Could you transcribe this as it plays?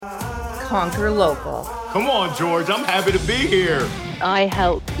Conquer Local. Come on, George, I'm happy to be here. I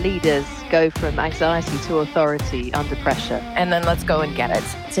help leaders go from anxiety to authority under pressure. And then let's go and get it.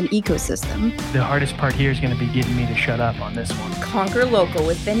 It's an ecosystem. The hardest part here is going to be getting me to shut up on this one. Conquer Local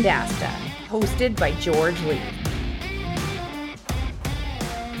with Vendasta, hosted by George Lee.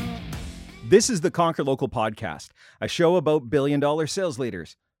 This is the Conquer Local podcast, a show about billion-dollar sales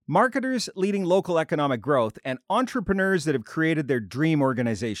leaders, marketers leading local economic growth, and entrepreneurs that have created their dream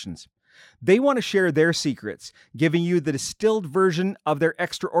organizations. They want to share their secrets, giving you the distilled version of their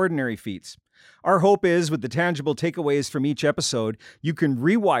extraordinary feats. Our hope is, with the tangible takeaways from each episode, you can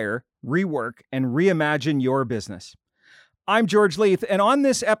rewire, rework, and reimagine your business. I'm George Leith, and on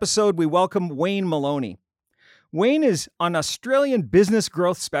this episode, we welcome Wayne Maloney. Wayne is an Australian business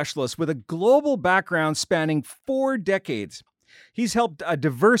growth specialist with a global background spanning 4 decades. He's helped a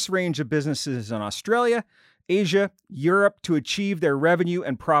diverse range of businesses in Australia, Asia, Europe to achieve their revenue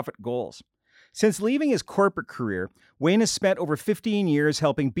and profit goals. Since leaving his corporate career, Wayne has spent over 15 years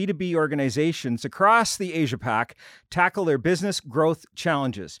helping B2B organizations across the Asia Pac tackle their business growth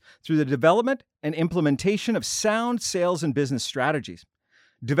challenges through the development and implementation of sound sales and business strategies,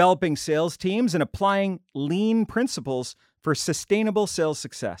 developing sales teams and applying lean principles for sustainable sales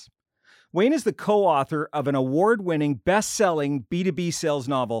success. Wayne is the co-author of an award-winning, best-selling B2B sales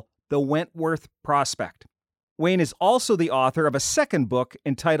novel, The Wentworth Prospect. Wayne is also the author of a second book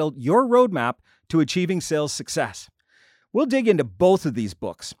entitled Your Roadmap to Achieving Sales Success. We'll dig into both of these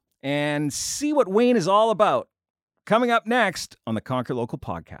books and see what Wayne is all about. Coming up next on the Conquer Local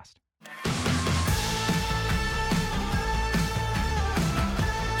podcast.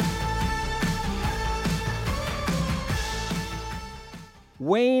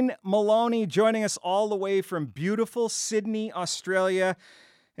 Wayne Maloney joining us all the way from beautiful Sydney, Australia.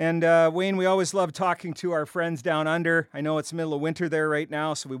 And Wayne, we always love talking to our friends down under. I know it's middle of winter there right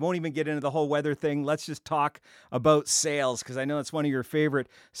now, so we won't even get into the whole weather thing. Let's just talk about sales, because I know it's one of your favorite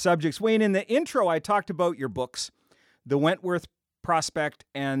subjects. Wayne, in the intro, I talked about your books, The Wentworth Prospect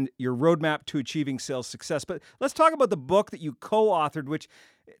and Your Roadmap to Achieving Sales Success. But let's talk about the book that you co-authored, which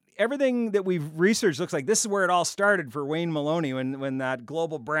everything that we've researched looks like this is where it all started for Wayne Maloney when that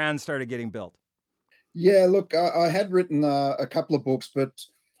global brand started getting built. Yeah, look, I had written a couple of books, but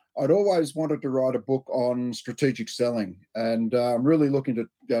I'd always wanted to write a book on strategic selling, and I'm really looking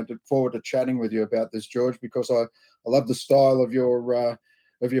forward to chatting with you about this, George, because I love the style of your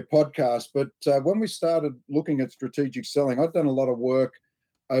podcast. But when we started looking at strategic selling, I'd done a lot of work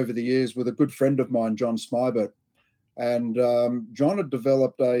over the years with a good friend of mine, John Smybert, and John had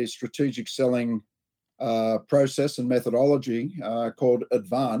developed a strategic selling process and methodology called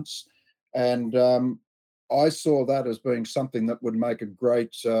Advance, and I saw that as being something that would make a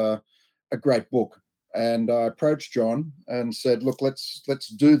great book. And I approached John and said, look, let's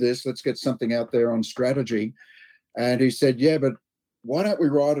do this. Let's get something out there on strategy. And he said, yeah, but why don't we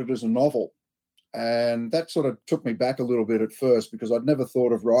write it as a novel? And that sort of took me back a little bit at first, because I'd never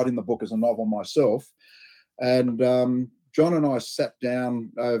thought of writing the book as a novel myself. And John and I sat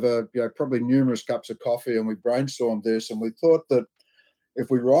down over probably numerous cups of coffee, and we brainstormed this, and we thought that if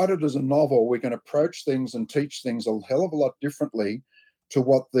we write it as a novel, we can approach things and teach things a hell of a lot differently to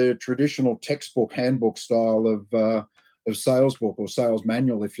what the traditional textbook, handbook style of sales book or sales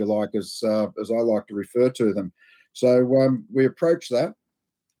manual, if you like, as I like to refer to them. So we approached that,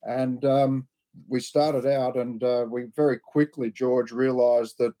 and we started out, and we very quickly, George,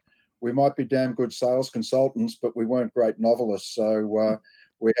 realised that we might be damn good sales consultants, but we weren't great novelists. So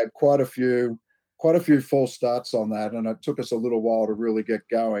we had quite a few false starts on that, and it took us a little while to really get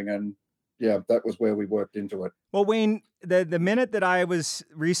going. And yeah, that was where we worked into it. Well, Wayne, the minute that I was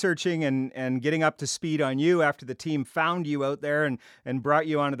researching and getting up to speed on you after the team found you out there and brought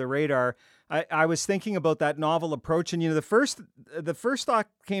you onto the radar, I was thinking about that novel approach. And, the first thought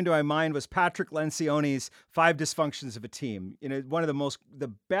came to my mind was Patrick Lencioni's 5 Dysfunctions of a Team. One of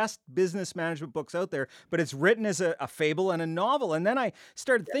the best business management books out there, but it's written as a fable and a novel. And then I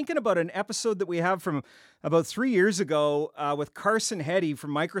started thinking about an episode that we have from about 3 years ago with Carson Heddy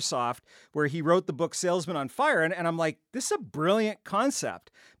from Microsoft, where he wrote the book Salesman on Fire. And I'm like, this is a brilliant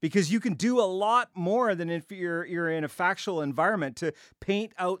concept, because you can do a lot more than if you're in a factual environment to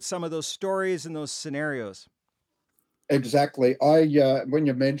paint out some of those stories and those scenarios. Exactly. When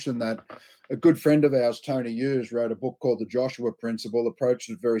you mentioned that, a good friend of ours, Tony Hughes, wrote a book called The Joshua Principle, approached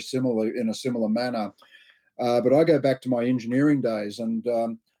it very similarly in a similar manner. But I go back to my engineering days, and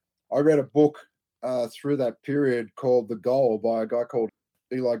I read a book through that period called The Goal by a guy called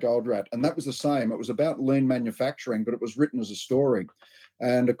Eli Goldratt, and that was the same. It was about lean manufacturing, but it was written as a story.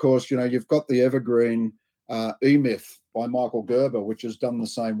 And of course, you've got the evergreen E-Myth by Michael Gerber, which is done the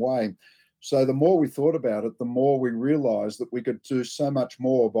same way. So the more we thought about it, the more we realized that we could do so much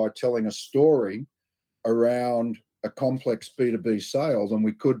more by telling a story around a complex B2B sale than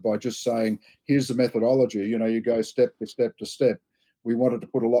we could by just saying, here's the methodology, you go step to step to step. We wanted to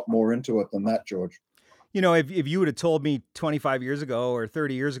put a lot more into it than that, George. If you would have told me 25 years ago or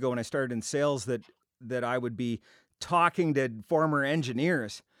 30 years ago when I started in sales that I would be talking to former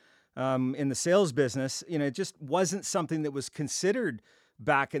engineers in the sales business, it just wasn't something that was considered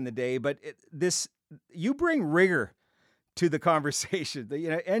back in the day. But you bring rigor to the conversation.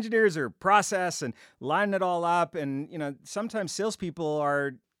 Engineers are process and lining it all up, and sometimes salespeople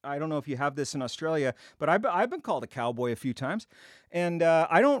are. I don't know if you have this in Australia, but I've been called a cowboy a few times, and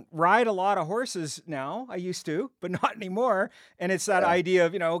I don't ride a lot of horses now. I used to, but not anymore. And it's that idea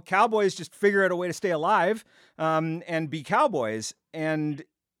of cowboys just figure out a way to stay alive and be cowboys. And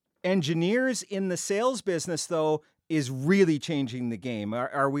engineers in the sales business, though, is really changing the game.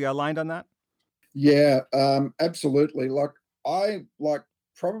 Are we aligned on that? Yeah, absolutely.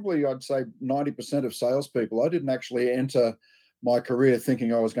 Probably I'd say 90% of salespeople, I didn't actually enter my career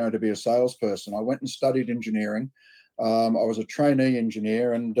thinking I was going to be a salesperson. I went and studied engineering. I was a trainee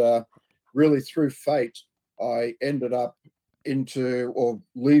engineer, and really through fate, I ended up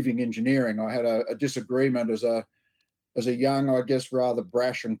leaving engineering. I had a disagreement as a young, I guess, rather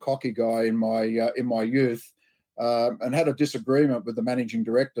brash and cocky guy in my youth, and had a disagreement with the managing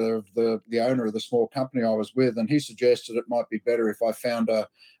director of the owner of the small company I was with, and he suggested it might be better if I found a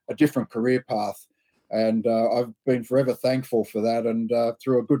different career path. And I've been forever thankful for that. And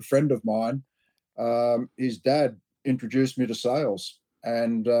through a good friend of mine, his dad introduced me to sales.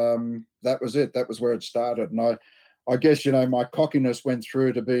 And that was it. That was where it started. And I guess, my cockiness went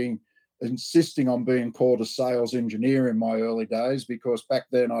through to insisting on being called a sales engineer in my early days, because back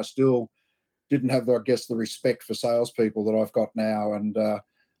then I still didn't have, I guess, the respect for salespeople that I've got now. And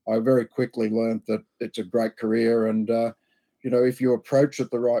I very quickly learned that it's a great career. And if you approach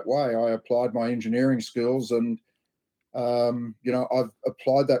it the right way, I applied my engineering skills, and I've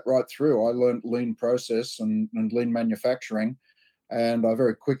applied that right through. I learned lean process and lean manufacturing, and I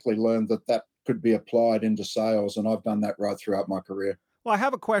very quickly learned that could be applied into sales, and I've done that right throughout my career. Well, I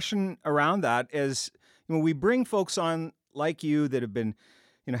have a question around that. As we bring folks on like you that have been,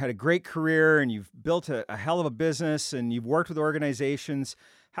 had a great career, and you've built a hell of a business, and you've worked with organizations.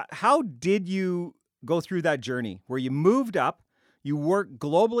 How did you go through that journey where you moved up, you worked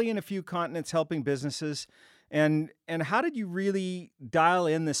globally in a few continents helping businesses, and how did you really dial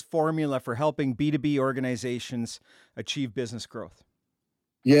in this formula for helping B2B organizations achieve business growth?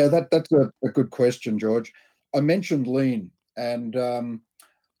 Yeah, that's a good question, George. I mentioned lean, and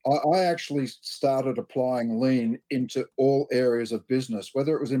I actually started applying lean into all areas of business,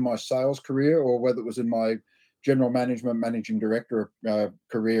 whether it was in my sales career or whether it was in my general management, managing director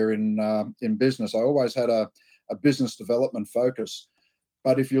career in business. I always had a business development focus.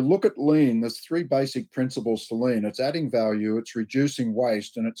 But if you look at lean, there's three basic principles to lean. It's adding value, it's reducing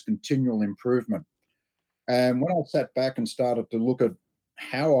waste, and it's continual improvement. And when I sat back and started to look at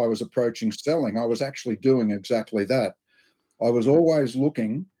how I was approaching selling, I was actually doing exactly that. I was always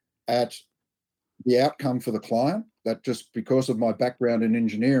looking at the outcome for the client. That just because of my background in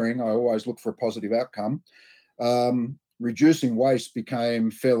engineering, I always look for a positive outcome. Reducing waste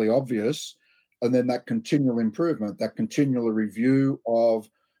became fairly obvious. And then that continual improvement, that continual review of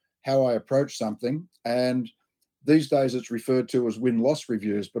how I approach something. And these days it's referred to as win-loss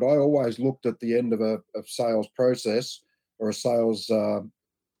reviews, but I always looked at the end of a sales process or a sales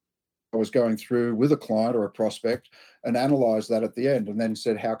I was going through with a client or a prospect and analyzed that at the end, and then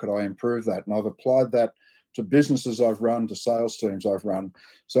said, how could I improve that? And I've applied that to businesses I've run, to sales teams I've run.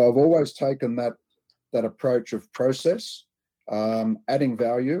 So I've always taken that approach of process, adding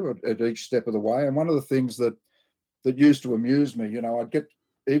value at each step of the way. And one of the things that used to amuse me, I'd get,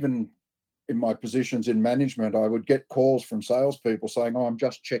 even in my positions in management, I would get calls from salespeople saying, I'm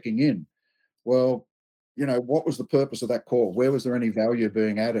just checking in. Well, what was the purpose of that call? Where was there any value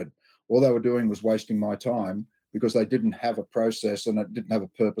being added? All they were doing was wasting my time because they didn't have a process and it didn't have a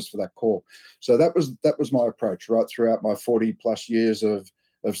purpose for that call. So that was my approach right throughout my 40 plus years of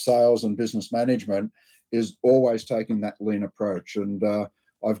sales and business management, is always taking that lean approach. And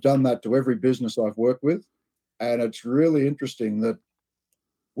I've done that to every business I've worked with. And it's really interesting that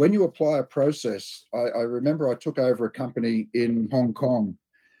when you apply a process, I remember I took over a company in Hong Kong.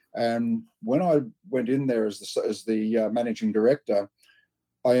 And when I went in there as the managing director,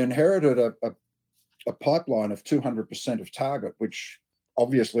 I inherited a pipeline of 200% of target, which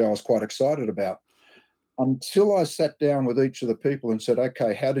obviously I was quite excited about, until I sat down with each of the people and said,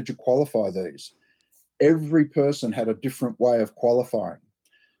 okay, how did you qualify these? Every person had a different way of qualifying.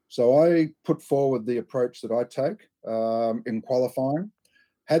 So I put forward the approach that I take in qualifying,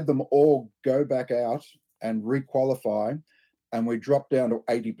 had them all go back out and re-qualify, and we dropped down to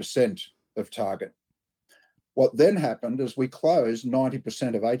 80% of target. What then happened is we closed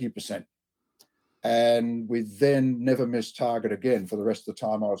 90% of 80%. And we then never missed target again for the rest of the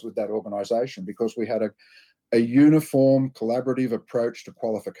time I was with that organization, because we had a uniform collaborative approach to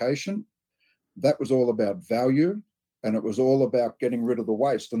qualification. That was all about value, and it was all about getting rid of the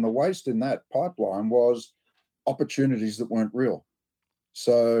waste. And the waste in that pipeline was opportunities that weren't real.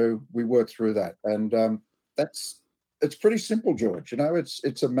 So we worked through that. And it's pretty simple, George.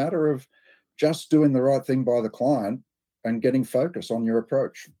 It's a matter of just doing the right thing by the client and getting focus on your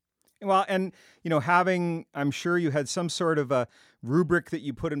approach. Well, and, I'm sure you had some sort of a rubric that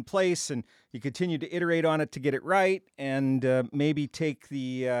you put in place, and you continue to iterate on it to get it right, and maybe take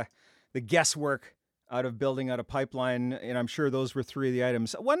the guesswork out of building out a pipeline. And I'm sure those were three of the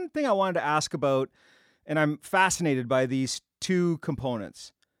items. One thing I wanted to ask about, and I'm fascinated by these two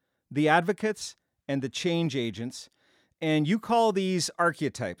components, the advocates and the change agents, and you call these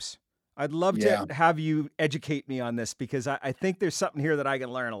archetypes. I'd love to have you educate me on this, because I think there's something here that I can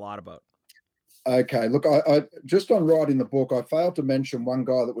learn a lot about. Okay, look, I just on writing the book, I failed to mention one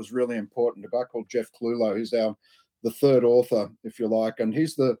guy that was really important, a guy called Jeff Clulow. He's the third author, if you like, and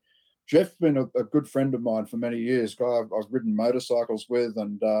Jeff's been a good friend of mine for many years, guy I've ridden motorcycles with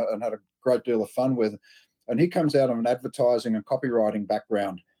and had a great deal of fun with. And he comes out of an advertising and copywriting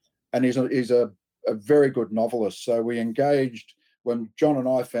background, and he's a very good novelist. So we engaged. When John and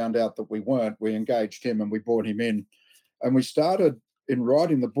I found out that we weren't, we engaged him and we brought him in. And we started, in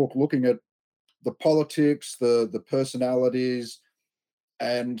writing the book, looking at the politics, the personalities,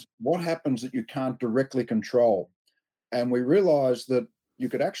 and what happens that you can't directly control. And we realized that you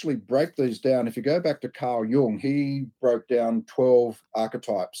could actually break these down. If you go back to Carl Jung, he broke down 12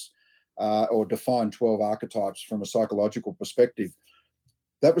 archetypes or defined 12 archetypes from a psychological perspective.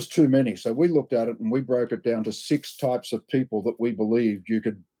 That was too many. So we looked at it and we broke it down to 6 types of people that we believed you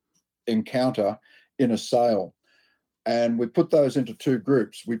could encounter in a sale. And we put those into 2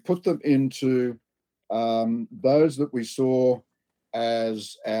 groups. We put them into those that we saw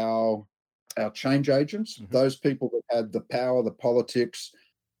as our change agents, those people that had the power, the politics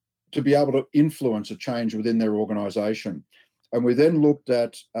to be able to influence a change within their organization. And we then looked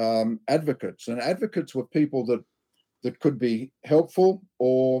at advocates, and advocates were people that could be helpful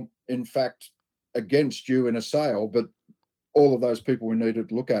or, in fact, against you in a sale, but all of those people we needed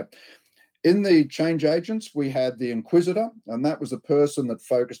to look at. In the change agents, we had the inquisitor, and that was the person that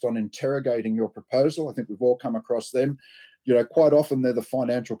focused on interrogating your proposal. I think we've all come across them. Quite often they're the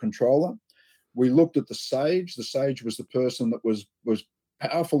financial controller. We looked at the sage. The sage was the person that was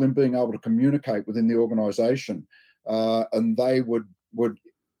powerful in being able to communicate within the organization, and they would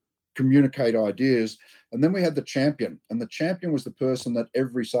communicate ideas. And then we had the champion, and the champion was the person that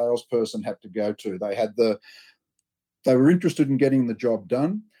every salesperson had to go to. They were interested in getting the job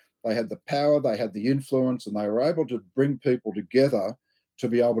done. They had the power, they had the influence, and they were able to bring people together to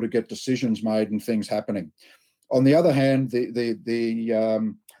be able to get decisions made and things happening. On the other hand,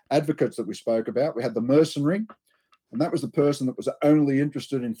 the advocates that we spoke about, we had the mercenary, and that was the person that was only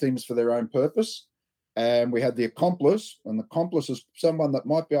interested in things for their own purpose. And we had the accomplice, and the accomplice is someone that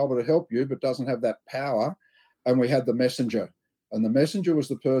might be able to help you but doesn't have that power. And we had the messenger, and the messenger was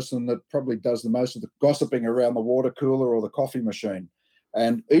the person that probably does the most of the gossiping around the water cooler or the coffee machine.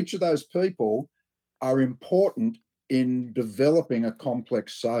 And each of those people are important in developing a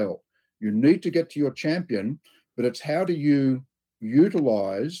complex sale. You need to get to your champion, but it's how do you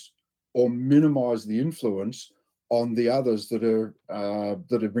utilize or minimize the influence on the others that are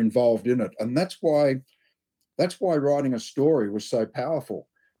involved in it. And that's why writing a story was so powerful,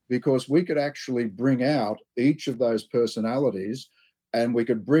 because we could actually bring out each of those personalities, and we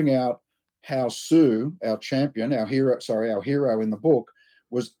could bring out how Sue, our champion, our hero in the book,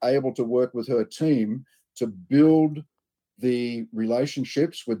 was able to work with her team to build the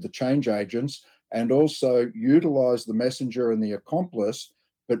relationships with the change agents and also utilize the messenger and the accomplice,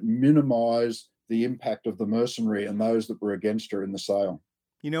 but minimize the impact of the mercenary and those that were against her in the sale.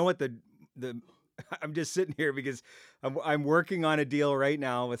 You know what, I'm just sitting here because I'm working on a deal right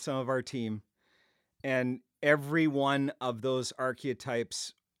now with some of our team, and every one of those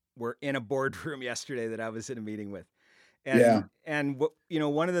archetypes were in a boardroom yesterday that I was in a meeting with. And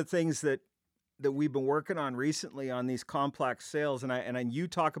one of the things that we've been working on recently on these complex sales, and you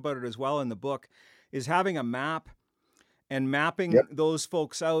talk about it as well in the book, is having a map and mapping those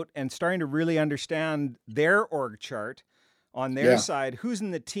folks out and starting to really understand their org chart, on their side, who's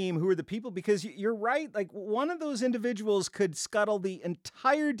in the team, who are the people, because you're right. Like one of those individuals could scuttle the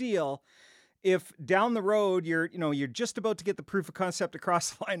entire deal if down the road you're just about to get the proof of concept across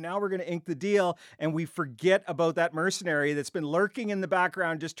the line. Now we're going to ink the deal, and we forget about that mercenary that's been lurking in the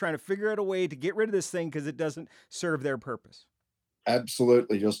background, just trying to figure out a way to get rid of this thing because it doesn't serve their purpose.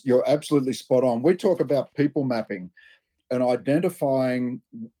 Absolutely. You're absolutely spot on. We talk about people mapping and identifying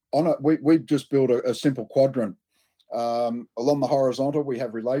we just built a simple quadrant. Along the horizontal, we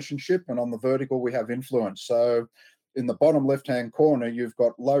have relationship, and on the vertical, we have influence. So in the bottom left-hand corner, you've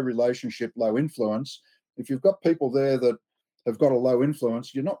got low relationship, low influence. If you've got people there that have got a low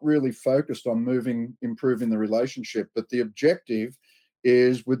influence, you're not really focused on improving the relationship. But the objective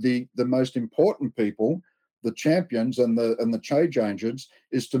is with the most important people, the champions and the change agents,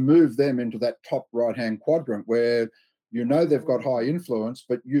 is to move them into that top right-hand quadrant where they've got high influence,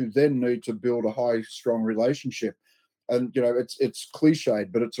 but you then need to build a high, strong relationship. And it's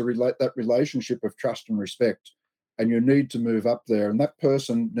cliched, but it's that relationship of trust and respect. And you need to move up there. And that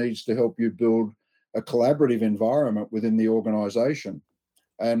person needs to help you build a collaborative environment within the organization.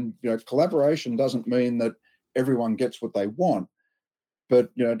 And collaboration doesn't mean that everyone gets what they want,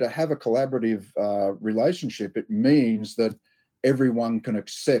 but to have a collaborative relationship, it means that everyone can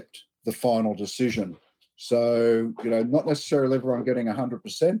accept the final decision. So, not necessarily everyone getting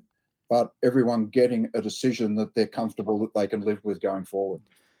 100%, but everyone getting a decision that they're comfortable that they can live with going forward.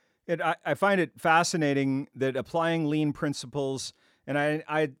 I find it fascinating that applying lean principles, and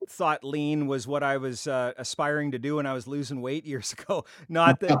I thought lean was what I was aspiring to do when I was losing weight years ago.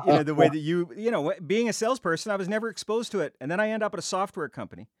 Not that, the way that being a salesperson, I was never exposed to it. And then I end up at a software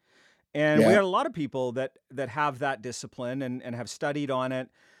company. And we had a lot of people that have that discipline and have studied on it.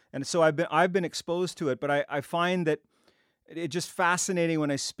 And so I've been exposed to it, but I find that it's just fascinating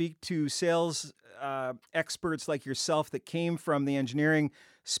when I speak to sales experts like yourself that came from the engineering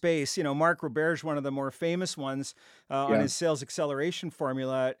space. Mark Roberge, one of the more famous ones on his sales acceleration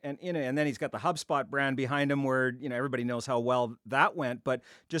formula, and then he's got the HubSpot brand behind him, where everybody knows how well that went. But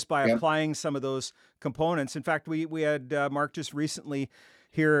just by applying some of those components, in fact, we had Mark just recently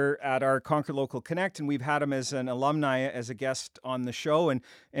here at our Conquer Local Connect, and we've had him as an alumni, as a guest on the show.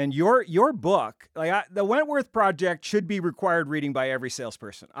 And your book, the Wentworth Project, should be required reading by every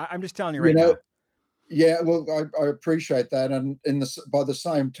salesperson. I'm just telling you right now. Yeah, well, I appreciate that, and by the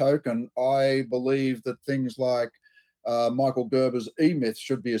same token, I believe that things like Michael Gerber's E-Myth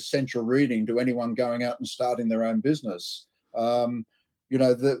should be essential reading to anyone going out and starting their own business. The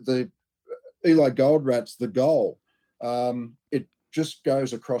Eli Goldratt's The Goal. It just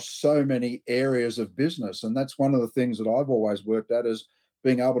goes across so many areas of business. And that's one of the things that I've always worked at, is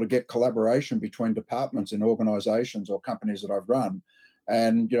being able to get collaboration between departments in organizations or companies that I've run.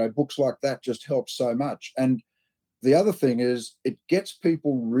 And, books like that just help so much. And the other thing is, it gets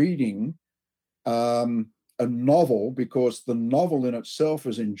people reading a novel, because the novel in itself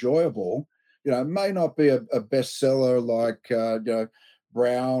is enjoyable. It may not be a bestseller like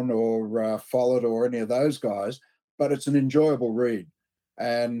Brown or Follett or any of those guys, but it's an enjoyable read.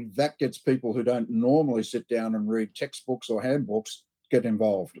 And that gets people who don't normally sit down and read textbooks or handbooks get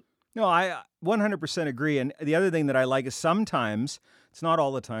involved. No, I 100% agree. And the other thing that I like is sometimes, it's not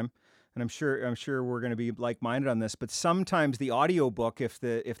all the time, and I'm sure we're going to be like-minded on this, but sometimes the audiobook, if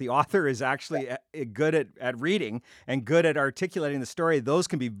the author is actually good at reading and good at articulating the story, those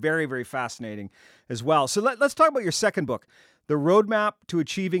can be very, very fascinating as well. So let's talk about your second book, The Roadmap to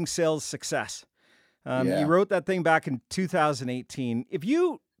Achieving Sales Success. You wrote that thing back in 2018. If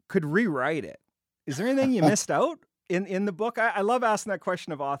you could rewrite it, is there anything you missed out in the book? I love asking that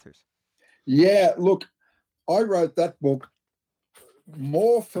question of authors. Yeah, look, I wrote that book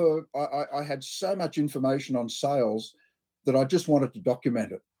more for, I had so much information on sales that I just wanted to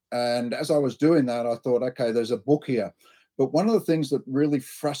document it. And as I was doing that, I thought, okay, there's a book here. But one of the things that really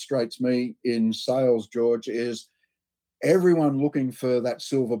frustrates me in sales, George, is everyone looking for that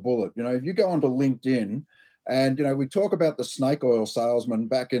silver bullet. If you go onto LinkedIn, and we talk about the snake oil salesman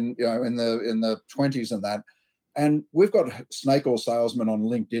back in in the 20s and that, and we've got snake oil salesmen on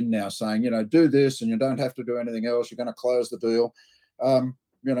LinkedIn now saying, do this and you don't have to do anything else. You're going to close the deal. I'm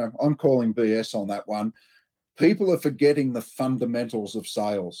calling BS on that one. People are forgetting the fundamentals of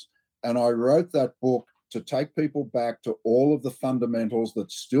sales. And I wrote that book to take people back to all of the fundamentals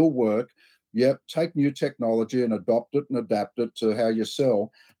that still work. Yep, take new technology and adopt it and adapt it to how you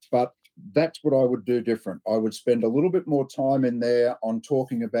sell. But that's what I would do different. I would spend a little bit more time in there on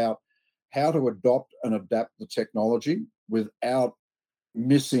talking about how to adopt and adapt the technology without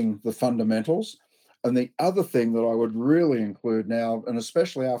missing the fundamentals. And the other thing that I would really include now, and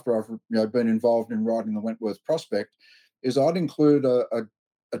especially after I've been involved in writing the Wentworth Prospect, is I'd include a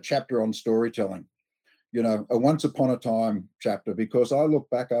chapter on storytelling, a once upon a time chapter, because I look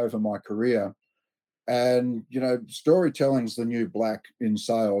back over my career and, storytelling's the new black in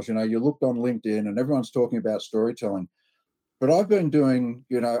sales. You looked on LinkedIn and everyone's talking about storytelling. But I've been doing,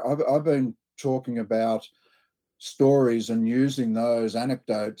 I've been talking about stories and using those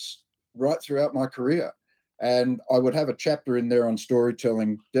anecdotes right throughout my career. And I would have a chapter in there on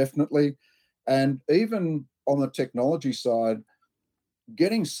storytelling, definitely. And even on the technology side,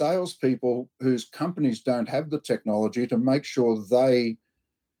 getting salespeople whose companies don't have the technology to make sure they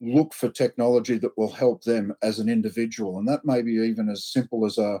look for technology that will help them as an individual. And that may be even as simple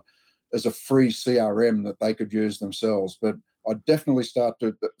as a free CRM that they could use themselves. But I'd definitely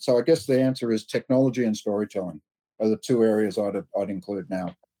so I guess the answer is technology and storytelling are the two areas I'd include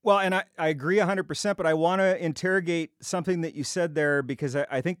now. Well, and I agree 100%, but I want to interrogate something that you said there, because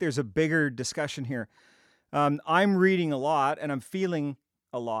I think there's a bigger discussion here. I'm reading a lot and I'm feeling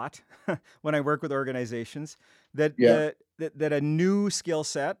a lot when I work with organizations that that a new skill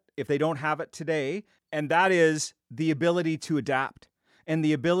set, if they don't have it today, and that is the ability to adapt and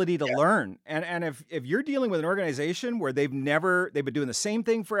the ability to learn. And if you're dealing with an organization where they've been doing the same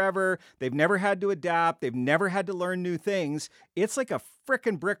thing forever, they've never had to adapt, they've never had to learn new things, it's like a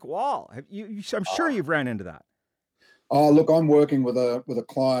frickin' brick wall. I'm sure you've ran into that. Oh, look, I'm working with a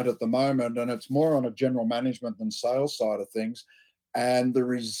client at the moment, and it's more on a general management than sales side of things. And the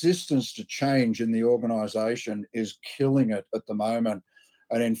resistance to change in the organization is killing it at the moment.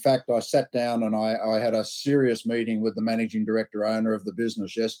 And in fact, I sat down and I had a serious meeting with the managing director owner of the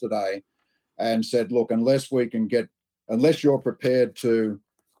business yesterday and said, look, unless you're prepared to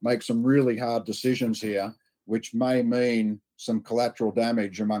make some really hard decisions here, which may mean some collateral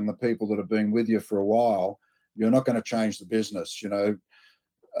damage among the people that have been with you for a while, you're not going to change the business.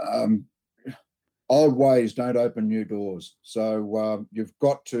 Old ways don't open new doors. So you've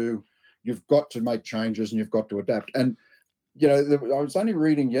got to make changes and you've got to adapt. And I was only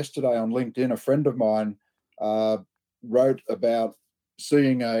reading yesterday on LinkedIn, a friend of mine wrote about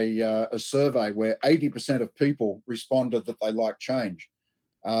seeing a survey where 80% of people responded that they like change.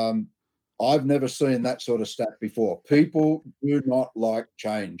 I've never seen that sort of stat before. People do not like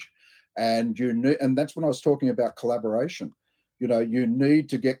change. And that's when I was talking about collaboration. You need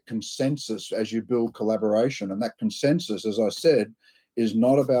to get consensus as you build collaboration. And that consensus, as I said, is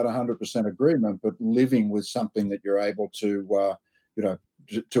not about 100% agreement, but living with something that you're able to,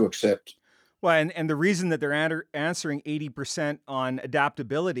 to accept. Well, and the reason that they're answering 80% on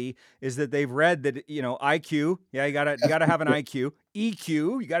adaptability is that they've read that, IQ, you gotta have an IQ, EQ,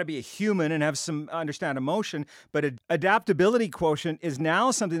 you gotta be a human and have some understand emotion, but adaptability quotient is now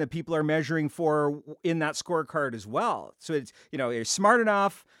something that people are measuring for in that scorecard as well. So it's, you're smart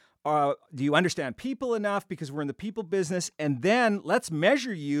enough. Do you understand people enough? Because we're in the people business. And then let's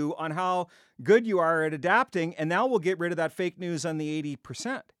measure you on how good you are at adapting. And now we'll get rid of that fake news on the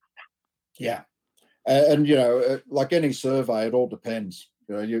 80%. Yeah. And, like any survey, it all depends.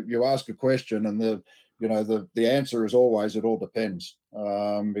 You ask a question and the answer is always, it all depends,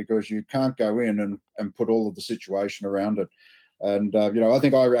 because you can't go in and put all of the situation around it. And, I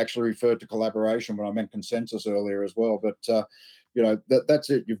think I actually referred to collaboration when I meant consensus earlier as well. But, that's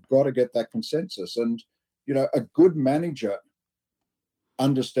it. You've got to get that consensus. And, a good manager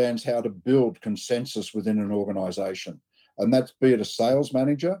understands how to build consensus within an organization. And that's, be it a sales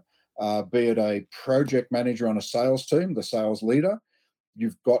manager, be it a project manager on a sales team, the sales leader,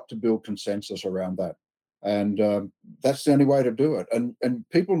 you've got to build consensus around that. And that's the only way to do it. And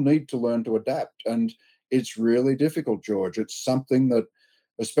people need to learn to adapt. And it's really difficult, George. It's something that,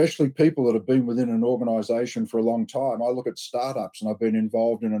 especially people that have been within an organization for a long time. I look at startups, and I've been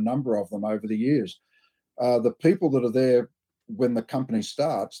involved in a number of them over the years. The people that are there when the company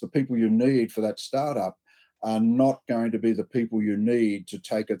starts, the people you need for that startup, are not going to be the people you need to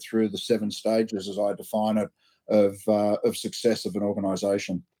take it through the 7 stages, as I define it, of success of an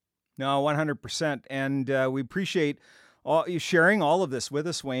organization. No, 100%. And we appreciate you sharing all of this with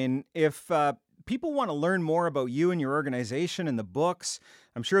us, Wayne. If people want to learn more about you and your organization and the books,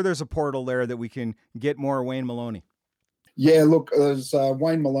 I'm sure there's a portal there that we can get more Wayne Maloney. Yeah, look, there's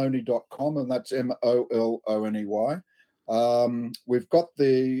waynemaloney.com, and that's MOLONEY. We've got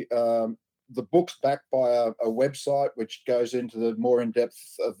the book's backed by a website which goes into the more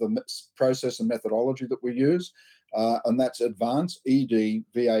in-depth of the process and methodology that we use, and that's advance, EDVANCE.sale.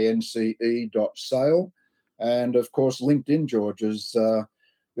 And of course, LinkedIn, George, is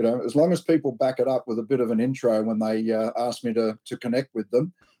as long as people back it up with a bit of an intro when they ask me to connect with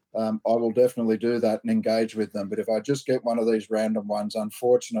them, I will definitely do that and engage with them. But if I just get one of these random ones,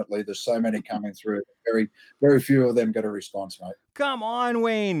 unfortunately, there's so many coming through. Very, very few of them get a response, mate. Come on,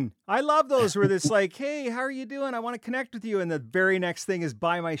 Wayne. I love those where it's like, hey, how are you doing? I want to connect with you. And the very next thing is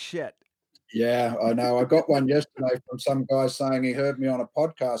buy my shit. Yeah, I know. I got one yesterday from some guy saying he heard me on a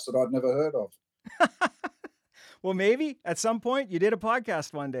podcast that I'd never heard of. Well, maybe at some point you did a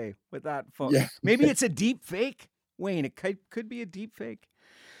podcast one day with that phone. Yeah. Maybe it's a deep fake, Wayne. It could be a deep fake.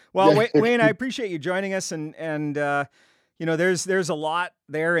 Well, yeah. Wayne, I appreciate you joining us, and there's a lot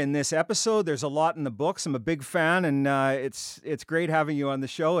there in this episode. There's a lot in the books. I'm a big fan, and it's great having you on the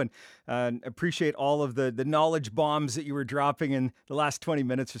show, and appreciate all of the knowledge bombs that you were dropping in the last 20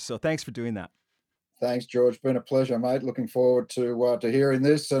 minutes or so. Thanks for doing that. Thanks, George. Been a pleasure, mate. Looking forward to hearing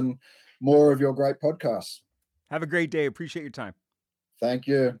this and more of your great podcasts. Have a great day. Appreciate your time. Thank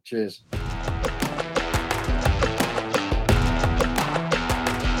you. Cheers.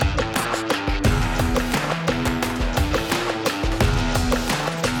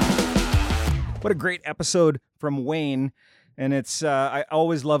 What a great episode from Wayne. And it's I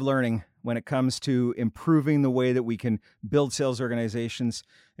always love learning when it comes to improving the way that we can build sales organizations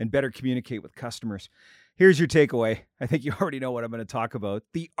and better communicate with customers. Here's your takeaway. I think you already know what I'm going to talk about.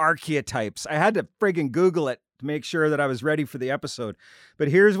 The archetypes. I had to friggin' Google it to make sure that I was ready for the episode. But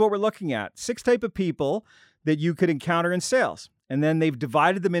here's what we're looking at. 6 types of people that you could encounter in sales. And then they've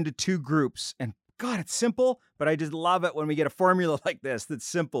divided them into 2 groups. And God, it's simple, but I just love it when we get a formula like this that's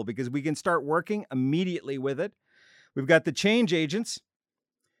simple because we can start working immediately with it. We've got the change agents,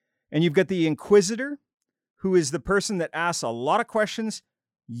 and you've got the inquisitor, who is the person that asks a lot of questions,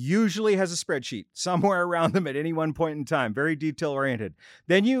 usually has a spreadsheet somewhere around them at any one point in time, very detail-oriented.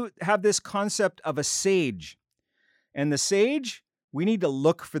 Then you have this concept of a sage, and the sage, we need to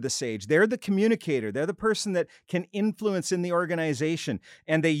look for the sage. They're the communicator. They're the person that can influence in the organization.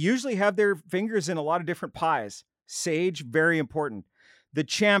 And they usually have their fingers in a lot of different pies. Sage, very important. The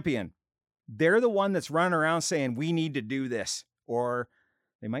champion. They're the one that's running around saying, we need to do this. Or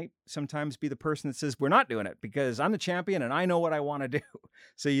they might sometimes be the person that says, we're not doing it because I'm the champion and I know what I want to do.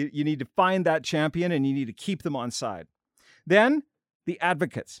 So you need to find that champion and you need to keep them on side. Then the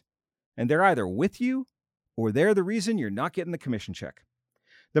advocates. And they're either with you or they're the reason you're not getting the commission check.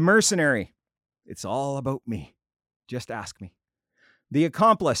 The mercenary, it's all about me. Just ask me. The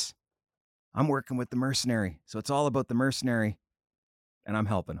accomplice, I'm working with the mercenary, so it's all about the mercenary, and I'm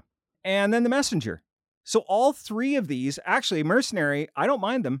helping him. And then the messenger. So all 3 of these, actually, mercenary, I don't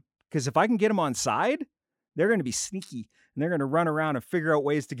mind them, because if I can get them on side, they're going to be sneaky, and they're going to run around and figure out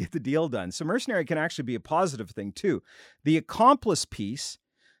ways to get the deal done. So mercenary can actually be a positive thing, too. The accomplice piece,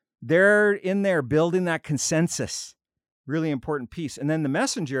 they're in there building that consensus. Really important piece. And then the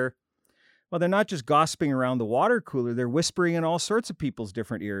messenger, well, they're not just gossiping around the water cooler. They're whispering in all sorts of people's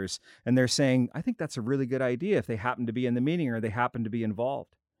different ears. And they're saying, I think that's a really good idea if they happen to be in the meeting or they happen to be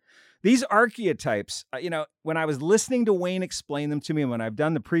involved. These archetypes, when I was listening to Wayne explain them to me and when I've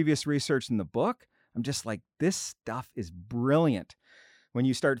done the previous research in the book, I'm just like, this stuff is brilliant. When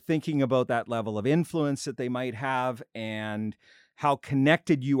you start thinking about that level of influence that they might have and how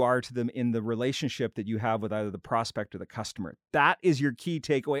connected you are to them in the relationship that you have with either the prospect or the customer. That is your key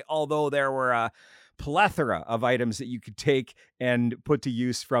takeaway, although there were a plethora of items that you could take and put to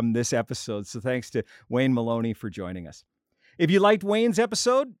use from this episode. So thanks to Wayne Maloney for joining us. If you liked Wayne's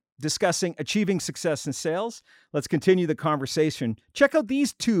episode discussing achieving success in sales, let's continue the conversation. Check out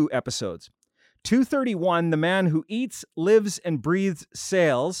these 2 episodes. 231, The Man Who Eats, Lives, and Breathes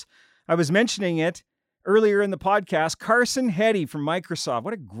Sales. I was mentioning it earlier in the podcast, Carson Heady from Microsoft.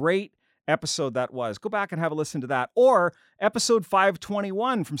 What a great episode that was. Go back and have a listen to that. Or episode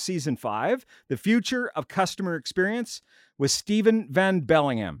 521 from season 5, The Future of Customer Experience with Stephen Van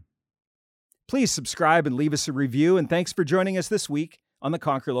Bellingham. Please subscribe and leave us a review. And thanks for joining us this week on the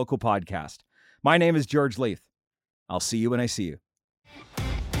Conquer Local podcast. My name is George Leith. I'll see you when I see you.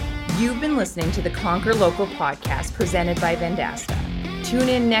 You've been listening to the Conquer Local podcast presented by Vendasta. Tune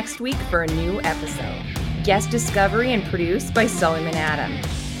in next week for a new episode. Guest discovery and produced by Sullivan Adam.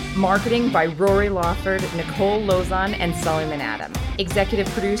 Marketing by Rory Lawford, Nicole Lozon, and Sullivan Adam. Executive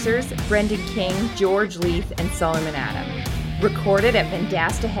producers, Brendan King, George Leith, and Sullivan Adam. Recorded at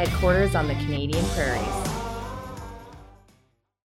Vendasta headquarters on the Canadian Prairies.